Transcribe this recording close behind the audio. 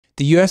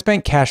The US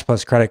Bank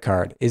CashPlus credit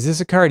card. Is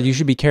this a card you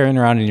should be carrying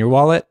around in your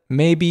wallet?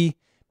 Maybe,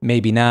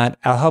 maybe not.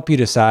 I'll help you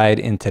decide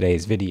in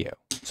today's video.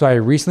 So I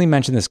recently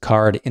mentioned this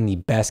card in the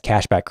best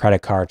cashback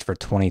credit cards for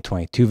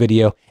 2022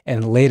 video.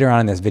 And later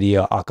on in this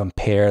video, I'll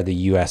compare the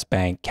US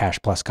Bank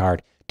CashPlus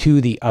card to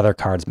the other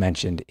cards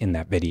mentioned in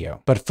that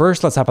video. But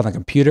first, let's hop on the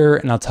computer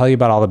and I'll tell you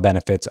about all the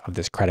benefits of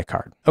this credit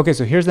card. Okay,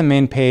 so here's the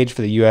main page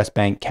for the US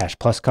Bank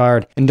CashPlus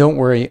card. And don't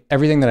worry,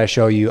 everything that I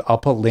show you, I'll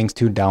put links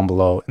to down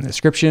below in the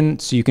description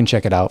so you can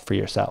check it out for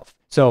yourself.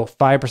 So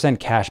 5%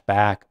 cash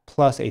back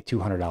plus a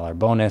 $200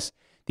 bonus.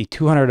 The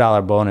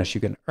 $200 bonus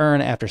you can earn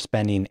after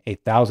spending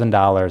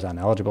 $1,000 on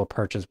eligible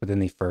purchase within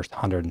the first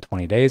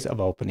 120 days of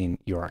opening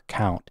your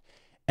account.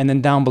 And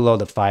then down below,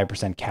 the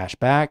 5% cash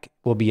back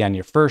will be on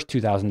your first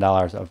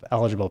 $2,000 of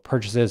eligible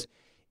purchases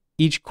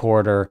each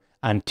quarter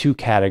on 2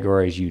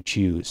 categories you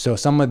choose. So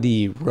some of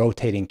the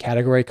rotating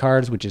category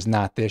cards, which is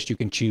not this, you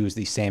can choose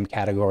the same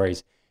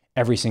categories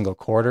every single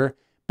quarter.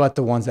 But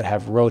the ones that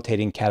have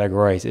rotating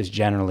categories is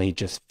generally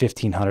just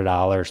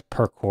 $1,500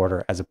 per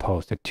quarter as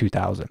opposed to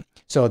 $2,000.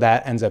 So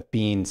that ends up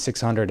being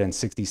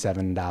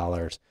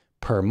 $667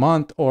 per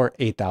month or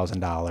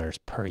 $8,000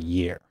 per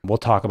year. We'll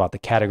talk about the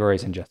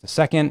categories in just a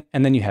second.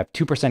 And then you have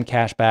 2%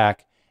 cash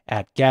back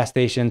at gas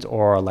stations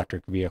or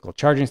electric vehicle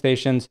charging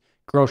stations,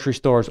 grocery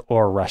stores,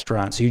 or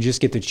restaurants. So you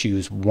just get to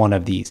choose one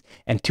of these.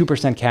 And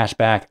 2% cash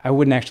back, I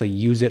wouldn't actually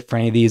use it for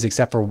any of these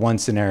except for one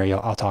scenario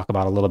I'll talk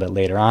about a little bit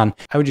later on.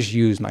 I would just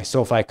use my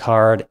SoFi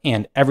card,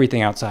 and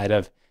everything outside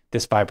of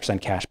this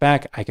 5% cash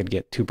back, I could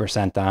get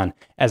 2% on,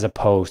 as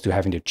opposed to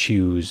having to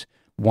choose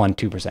one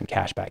 2%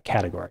 cashback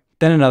category.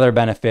 Then another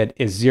benefit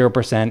is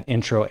 0%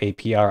 intro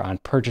APR on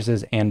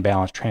purchases and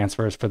balance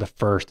transfers for the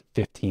first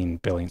 15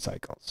 billing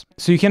cycles.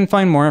 So you can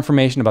find more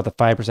information about the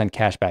 5%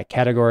 cashback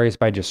categories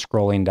by just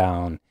scrolling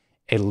down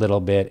a little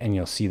bit and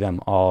you'll see them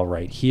all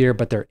right here.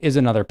 But there is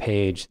another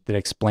page that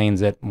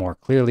explains it more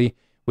clearly,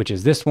 which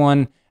is this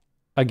one.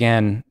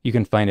 Again, you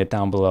can find it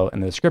down below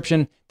in the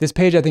description. This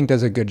page, I think,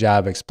 does a good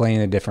job explaining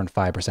the different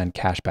 5%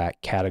 cashback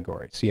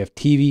categories. So you have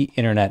TV,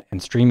 internet,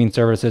 and streaming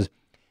services.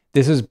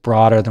 This is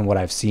broader than what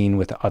I've seen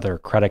with other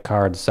credit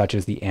cards, such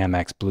as the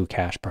Amex Blue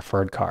Cash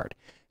Preferred Card.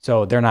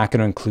 So they're not going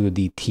to include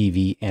the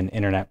TV and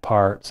internet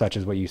part, such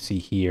as what you see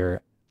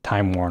here,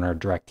 Time Warner,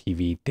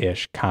 DirecTV,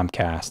 Dish,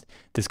 Comcast.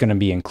 That's going to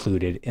be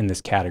included in this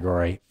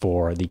category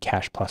for the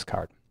Cash Plus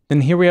card.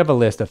 Then here we have a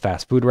list of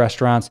fast food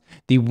restaurants.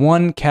 The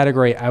one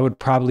category I would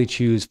probably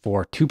choose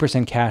for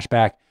 2% cash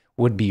back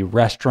would be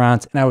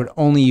restaurants, and I would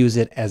only use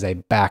it as a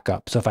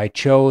backup. So if I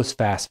chose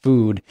fast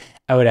food,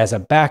 I would as a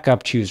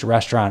backup choose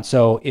restaurant.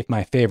 So if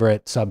my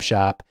favorite sub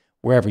shop,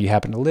 wherever you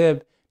happen to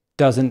live,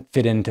 doesn't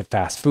fit into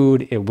fast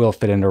food, it will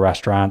fit into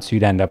restaurants. So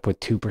you'd end up with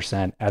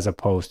 2% as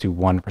opposed to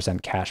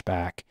 1% cash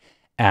back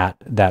at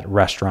that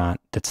restaurant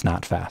that's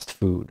not fast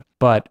food.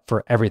 But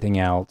for everything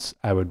else,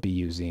 I would be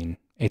using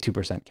a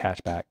 2%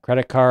 cashback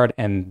credit card,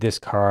 and this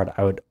card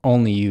I would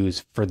only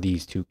use for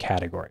these 2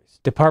 categories.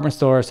 Department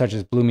stores such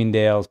as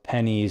Bloomingdale's,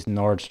 Penny's,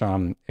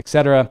 Nordstrom,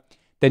 etc.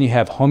 Then you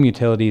have home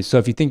utilities. So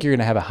if you think you're going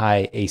to have a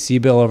high AC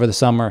bill over the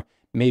summer,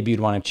 maybe you'd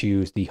want to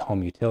choose the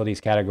home utilities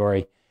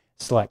category.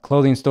 Select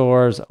clothing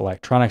stores,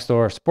 electronic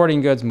stores,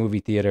 sporting goods, movie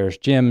theaters,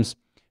 gyms,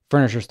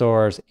 furniture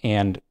stores,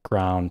 and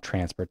ground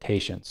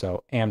transportation.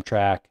 So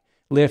Amtrak,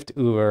 Lyft,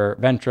 Uber,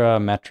 Ventra,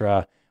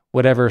 Metra,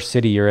 whatever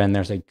city you're in,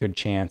 there's a good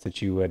chance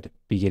that you would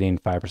be getting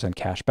 5%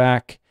 cash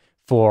back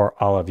for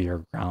all of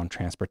your ground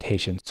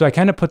transportation. So I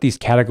kind of put these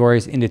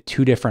categories into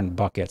 2 different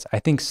buckets. I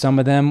think some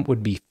of them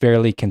would be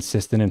fairly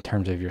consistent in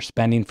terms of your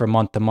spending from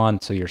month to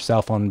month. So your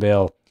cell phone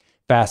bill,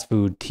 fast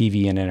food,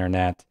 TV and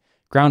internet,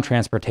 ground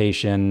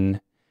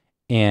transportation,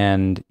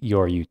 and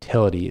your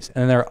utilities.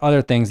 And there are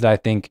other things that I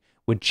think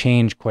would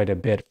change quite a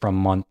bit from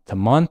month to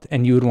month,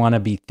 and you would want to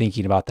be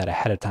thinking about that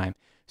ahead of time.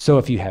 So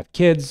if you have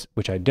kids,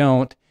 which I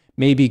don't,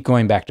 maybe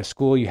going back to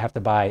school, you have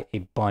to buy a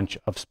bunch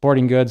of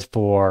sporting goods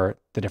for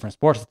the different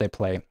sports that they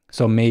play.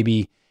 So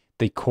maybe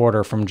the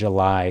quarter from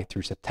July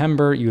through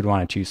September, you would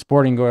want to choose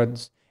sporting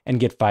goods and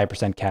get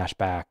 5% cash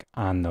back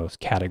on those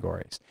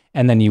categories.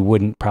 And then you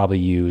wouldn't probably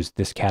use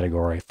this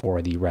category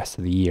for the rest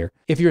of the year.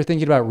 If you're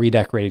thinking about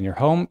redecorating your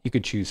home, you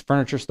could choose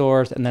furniture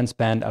stores and then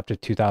spend up to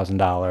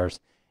 $2,000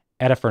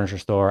 at a furniture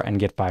store and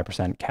get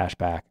 5% cash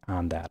back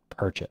on that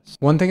purchase.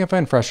 One thing I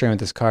find frustrating with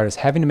this card is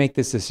having to make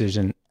this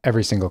decision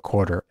every single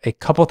quarter. A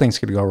couple things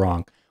could go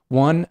wrong.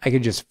 One, I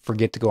could just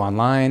forget to go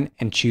online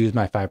and choose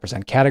my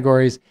 5%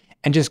 categories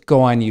and just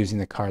go on using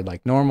the card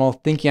like normal,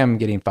 thinking I'm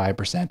getting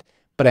 5%,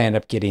 but I end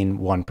up getting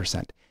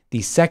 1%.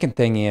 The second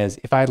thing is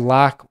if I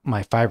lock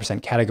my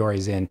 5%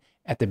 categories in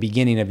at the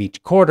beginning of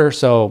each quarter,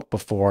 so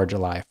before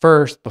July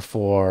 1st,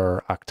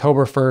 before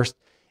October 1st,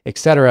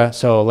 etc.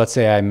 So let's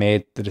say I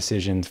made the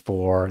decisions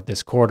for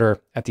this quarter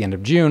at the end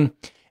of June,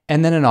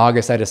 and then in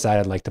August, I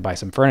decided I'd like to buy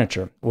some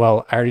furniture.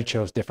 Well, I already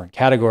chose different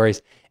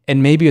categories,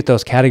 and maybe with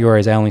those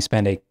categories, I only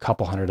spend a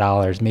couple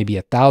 $100, maybe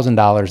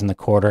 $1,000 in the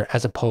quarter,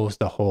 as opposed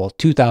to the whole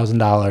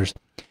 $2,000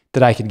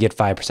 that I could get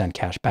 5%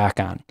 cash back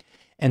on.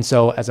 And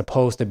so as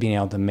opposed to being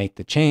able to make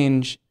the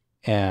change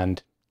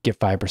and get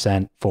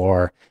 5%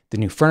 for the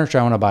new furniture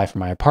I want to buy for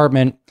my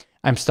apartment,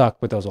 I'm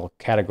stuck with those old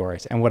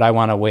categories. And would I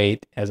want to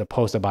wait, as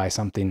opposed to buy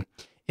something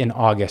in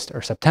August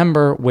or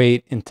September,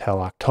 wait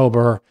until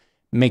October,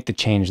 make the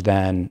change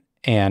then,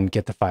 and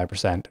get the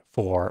 5%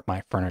 for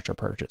my furniture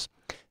purchase?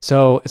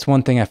 So it's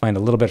one thing I find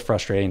a little bit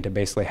frustrating to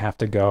basically have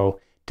to go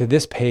to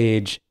this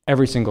page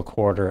every single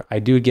quarter. I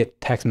do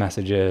get text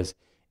messages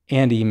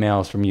and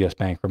emails from US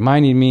Bank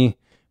reminding me,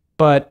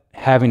 but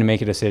having to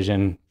make a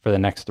decision for the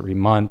next 3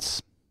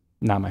 months,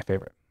 not my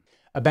favorite.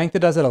 A bank that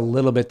does it a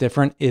little bit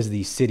different is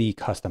the Citi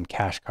Custom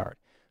Cash Card.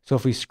 So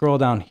if we scroll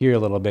down here a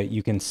little bit,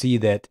 you can see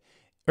that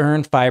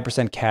earn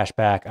 5% cash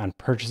back on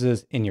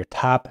purchases in your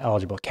top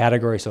eligible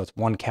category. So it's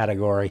one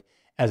category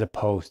as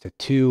opposed to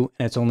two,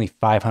 and it's only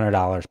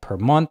 $500 per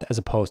month as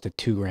opposed to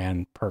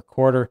 $2,000 per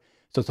quarter.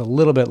 So it's a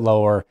little bit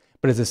lower,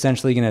 but it's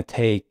essentially going to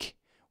take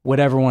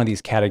whatever one of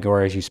these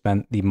categories you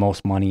spent the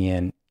most money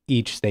in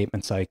each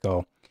statement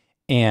cycle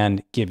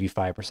and give you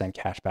 5%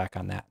 cash back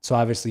on that. So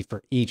obviously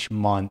for each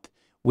month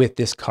with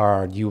this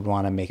card, you would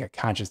want to make a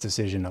conscious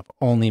decision of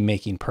only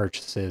making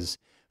purchases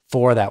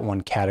for that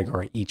one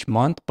category each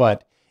month.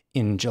 But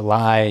in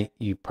July,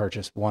 you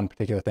purchase one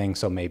particular thing,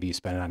 so maybe you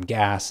spend it on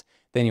gas.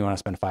 Then you want to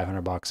spend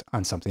 $500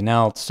 on something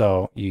else,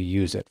 so you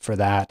use it for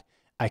that.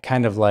 I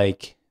kind of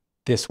like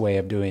this way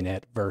of doing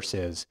it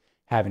versus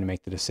having to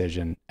make the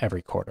decision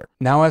every quarter.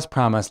 Now, as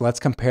promised, let's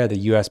compare the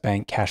US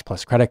Bank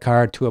CashPlus credit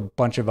card to a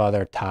bunch of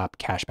other top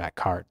cashback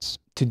cards.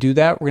 To do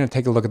that, we're going to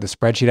take a look at the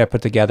spreadsheet I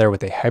put together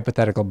with a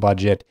hypothetical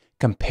budget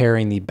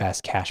comparing the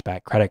best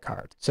cashback credit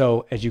card.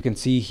 So as you can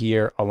see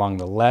here along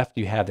the left,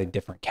 you have the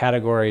different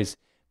categories,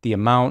 the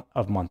amount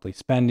of monthly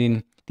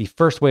spending. The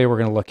first way we're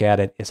going to look at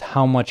it is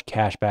how much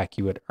cashback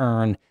you would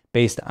earn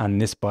based on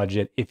this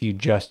budget if you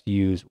just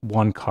use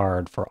one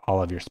card for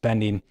all of your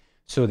spending.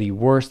 So the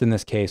worst in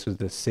this case was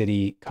the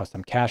Citi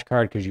Custom Cash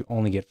Card because you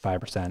only get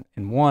 5%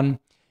 in one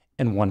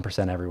and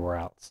 1% everywhere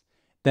else.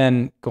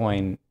 Then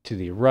going to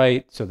the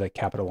right, so the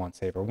Capital One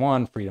Saver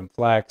One, Freedom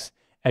Flex.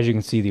 As you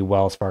can see, the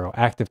Wells Fargo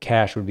Active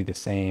Cash would be the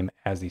same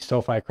as the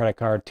SoFi credit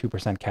card,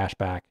 2% cash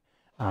back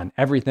on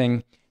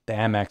everything. The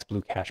Amex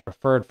Blue Cash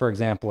Preferred, for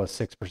example, is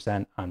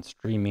 6% on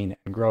streaming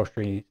and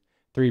groceries,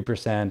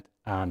 3%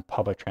 on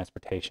public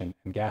transportation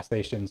and gas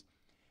stations.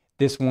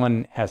 This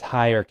one has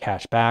higher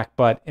cash back,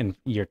 but in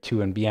year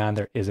 2 and beyond,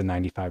 there is a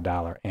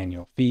 $95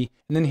 annual fee.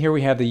 And then here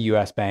we have the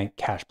US Bank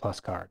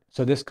CashPlus card.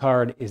 So this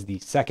card is the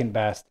second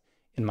best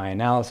in my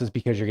analysis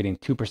because you're getting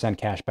 2%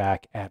 cash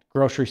back at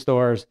grocery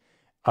stores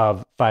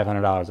of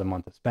 $500 a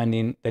month of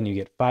spending. Then you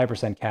get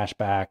 5% cash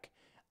back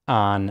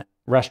on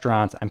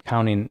restaurants. I'm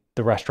counting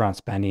the restaurant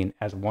spending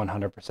as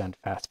 100%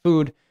 fast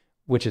food,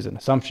 which is an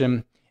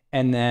assumption,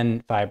 and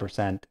then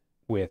 5%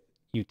 with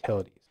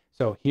utilities.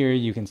 So here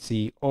you can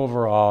see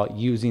overall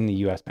using the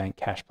US Bank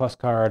CashPlus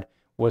card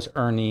was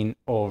earning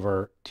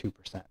over 2%.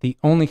 The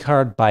only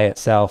card by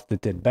itself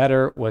that did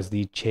better was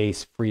the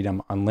Chase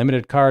Freedom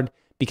Unlimited card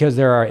because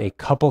there are a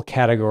couple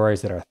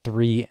categories that are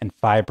 3 and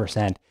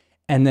 5%.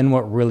 And then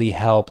what really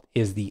helped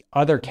is the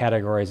other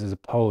categories as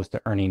opposed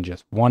to earning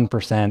just 1.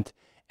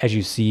 As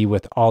you see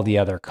with all the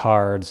other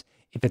cards,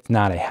 if it's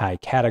not a high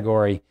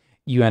category,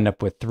 you end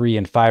up with 3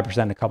 and 5%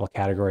 in a couple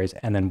categories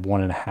and then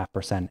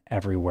 1.5%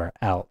 everywhere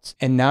else.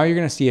 And now you're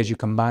going to see as you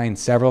combine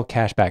several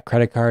cashback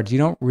credit cards, you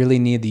don't really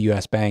need the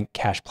US Bank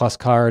CashPlus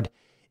card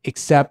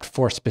except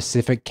for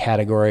specific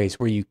categories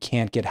where you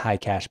can't get high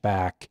cash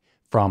back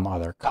from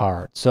other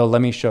cards. So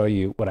let me show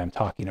you what I'm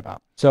talking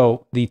about.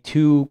 So the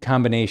two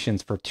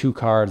combinations for two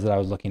cards that I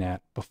was looking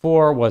at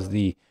before was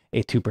a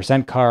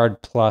 2%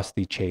 card plus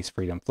the Chase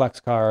Freedom Flex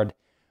card,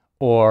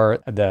 or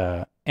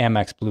the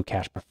Amex Blue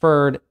Cash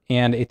Preferred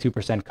and a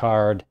 2%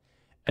 card.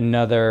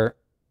 Another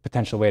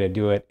potential way to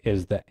do it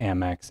is the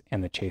Amex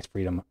and the Chase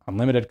Freedom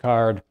Unlimited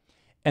card.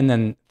 And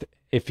then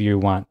if you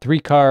want 3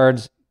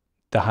 cards,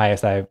 the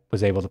highest I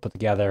was able to put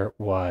together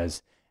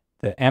was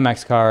the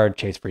Amex card,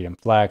 Chase Freedom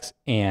Flex,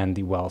 and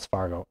the Wells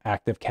Fargo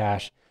Active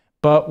Cash.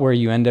 But where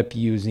you end up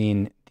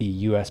using the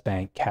US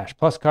Bank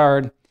CashPlus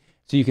card,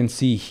 so you can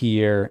see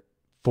here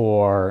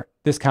for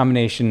this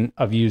combination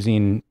of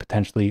using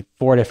potentially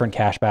 4 different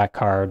cashback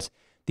cards,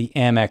 the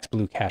Amex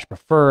Blue Cash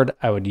Preferred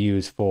I would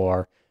use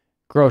for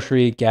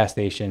grocery, gas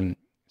station,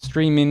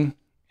 streaming,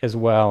 as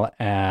well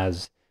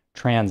as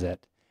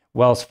transit.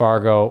 Wells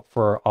Fargo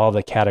for all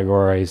the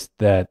categories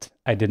that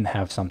I didn't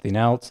have something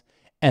else.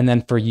 And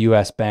then for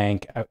US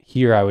Bank,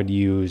 here I would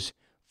use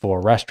for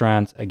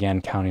restaurants,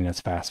 again, counting as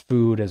fast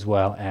food as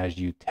well as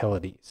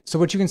utilities. So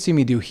what you can see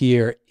me do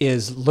here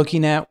is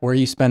looking at where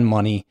you spend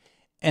money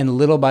and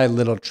little by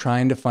little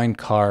trying to find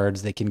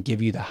cards that can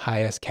give you the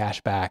highest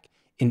cash back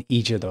in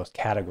each of those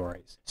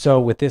categories. So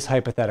with this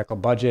hypothetical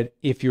budget,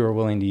 if you were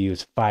willing to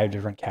use 5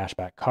 different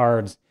cashback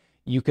cards,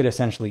 you could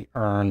essentially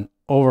earn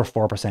over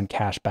 4%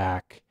 cash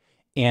back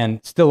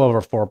and still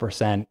over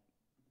 4%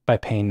 by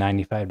paying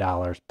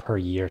 $95 per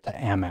year to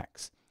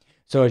Amex.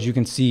 So as you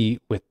can see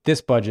with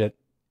this budget,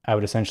 I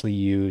would essentially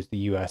use the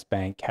US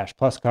Bank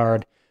CashPlus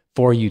card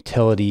for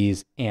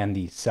utilities and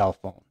the cell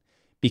phone.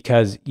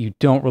 because you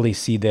don't really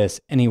see this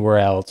anywhere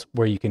else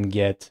where you can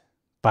get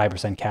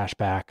 5% cash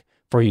back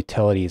for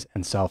utilities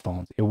and cell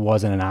phones. It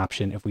wasn't an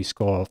option if we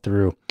scroll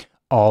through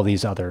all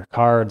these other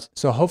cards.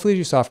 So hopefully, as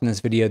you saw from this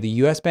video, the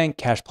US Bank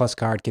CashPlus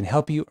card can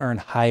help you earn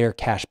higher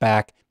cash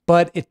back,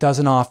 but it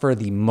doesn't offer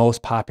the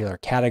most popular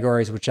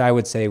categories, which I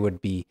would say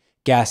would be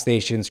gas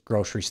stations,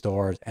 grocery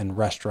stores, and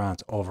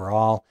restaurants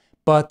overall.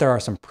 But there are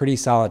some pretty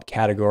solid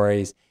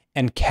categories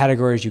and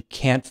categories you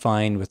can't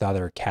find with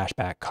other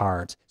cashback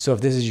cards. So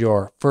if this is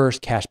your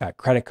first cashback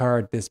credit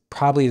card, this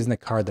probably isn't the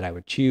card that I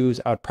would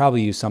choose. I would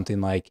probably use something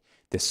like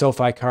the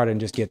SoFi card and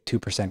just get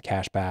 2%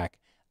 cash back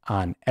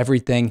on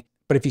everything.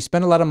 But if you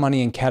spend a lot of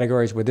money in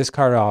categories where this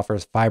card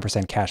offers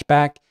 5% cash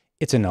back,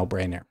 it's a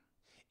no-brainer.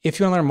 If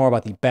you want to learn more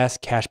about the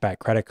best cashback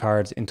credit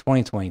cards in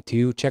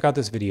 2022, check out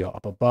this video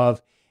up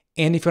above.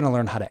 And if you want to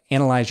learn how to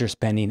analyze your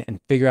spending and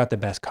figure out the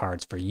best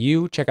cards for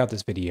you, check out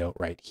this video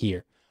right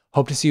here.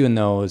 Hope to see you in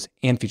those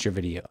and future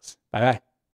videos. Bye-bye.